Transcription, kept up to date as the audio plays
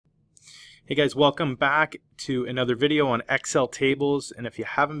Hey guys, welcome back to another video on Excel tables. And if you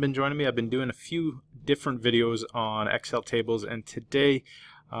haven't been joining me, I've been doing a few different videos on Excel tables. And today,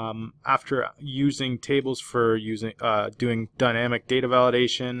 after using tables for doing dynamic data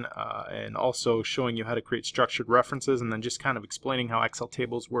validation and also showing you how to create structured references and then just kind of explaining how Excel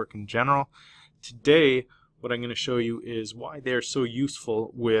tables work in general, today what I'm going to show you is why they're so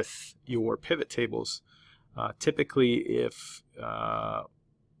useful with your pivot tables. Typically, if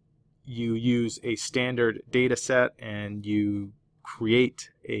you use a standard data set and you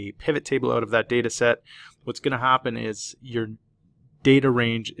create a pivot table out of that data set, what's going to happen is your data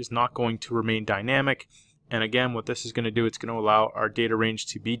range is not going to remain dynamic. And again, what this is going to do, it's going to allow our data range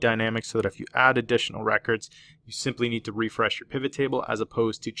to be dynamic so that if you add additional records, you simply need to refresh your pivot table as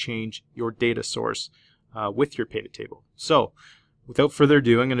opposed to change your data source with your pivot table. So without further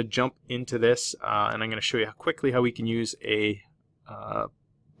ado, I'm going to jump into this and I'm going to show you quickly how we can use a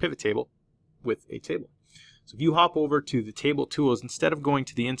pivot table with a table. So if you hop over to the table tools, instead of going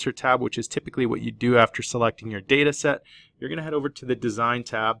to the insert tab, which is typically what you do after selecting your data set, you're going to head over to the design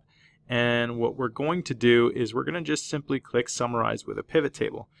tab. And what we're going to do is we're going to just simply click summarize with a pivot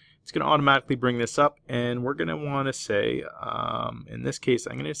table. It's going to automatically bring this up, and we're going to want to say, in this case,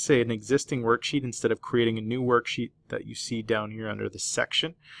 I'm going to say an existing worksheet instead of creating a new worksheet that you see down here under the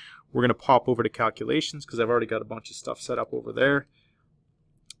section. We're going to pop over to calculations because I've already got a bunch of stuff set up over there.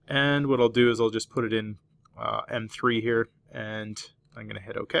 And what I'll do is I'll just put it in M3 here, and I'm going to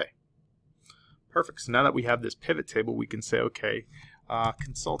hit OK. Perfect. So now that we have this pivot table, we can say, OK,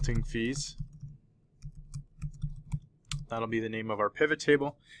 consulting fees. That'll be the name of our pivot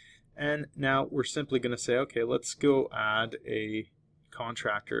table. And now we're simply going to say, OK, let's go add a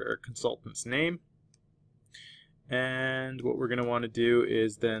contractor or consultant's name. And what we're going to want to do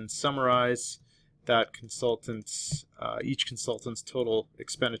is then summarize that each consultant's total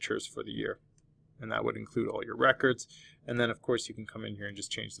expenditures for the year, and that would include all your records. And then of course you can come in here and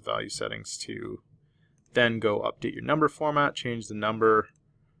just change the value settings to then go update your number format, change the number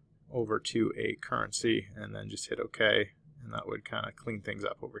over to a currency, and then just hit OK, and that would kind of clean things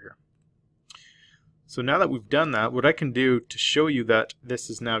up over here. So now that we've done that, what I can do to show you that this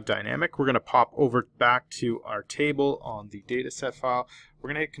is now dynamic, we're going to pop over back to our table on the dataset file. We're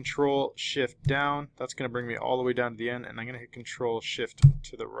going to hit Control Shift down. That's going to bring me all the way down to the end, and I'm going to hit Control Shift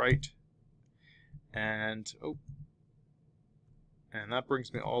to the right. And that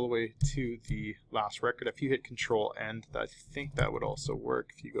brings me all the way to the last record. If you hit Control End, I think that would also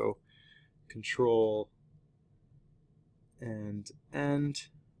work. If you go Control and End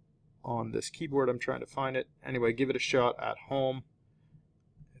on this keyboard, I'm trying to find it. Anyway, give it a shot at home.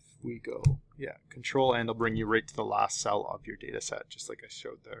 If we go, Control End will bring you right to the last cell of your data set, just like I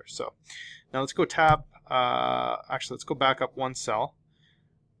showed there. So now let's go actually let's go back up one cell.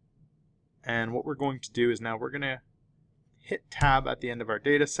 And what we're going to do is now we're going to hit Tab at the end of our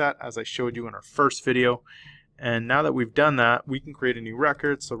data set, as I showed you in our first video. And now that we've done that, we can create a new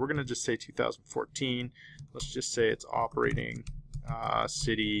record. So we're going to just say 2014. Let's just say it's operating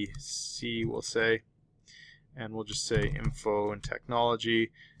city C, we'll say, and we'll just say info and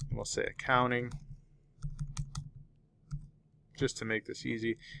technology, and we'll say accounting, just to make this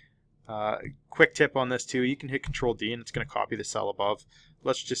easy. Quick tip on this too, you can hit Control D and it's going to copy the cell above.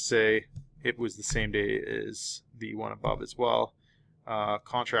 Let's just say it was the same day as the one above as well.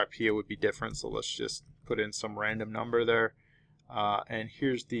 Contract PO would be different, so let's just put in some random number there. And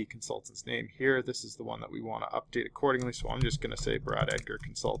here's the consultant's name here. This is the one that we want to update accordingly. So I'm just going to say Brad Edgar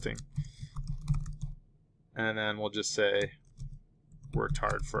Consulting. And then we'll just say worked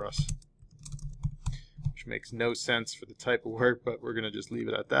hard for us, which makes no sense for the type of work, but we're going to just leave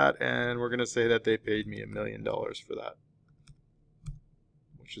it at that. And we're going to say that they paid me $1 million for that,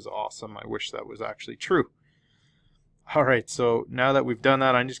 which is awesome. I wish that was actually true. All right, so now that we've done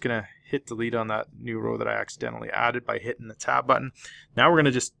that, I'm just going to hit delete on that new row that I accidentally added by hitting the tab button. Now we're going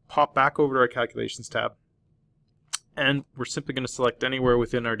to just pop back over to our calculations tab, and we're simply going to select anywhere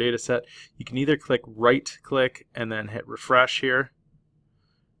within our data set. You can either right click and then hit refresh here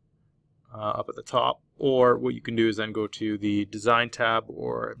up at the top, or what you can do is then go to the design tab,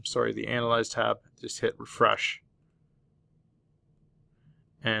 or I'm sorry, the analyze tab, just hit refresh.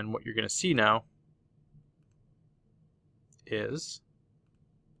 And what you're going to see now is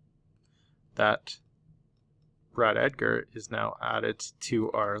that Brad Edgar is now added to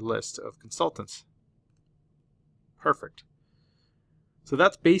our list of consultants. Perfect. So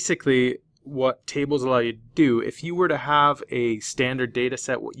that's basically what tables allow you to do. If you were to have a standard data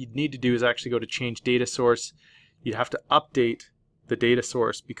set, what you'd need to do is actually go to change data source. You'd have to update the data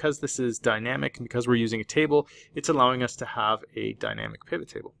source. Because this is dynamic and because we're using a table, it's allowing us to have a dynamic pivot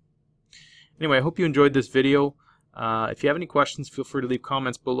table. Anyway, I hope you enjoyed this video. If you have any questions, feel free to leave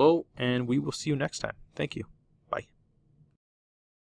comments below, and we will see you next time. Thank you.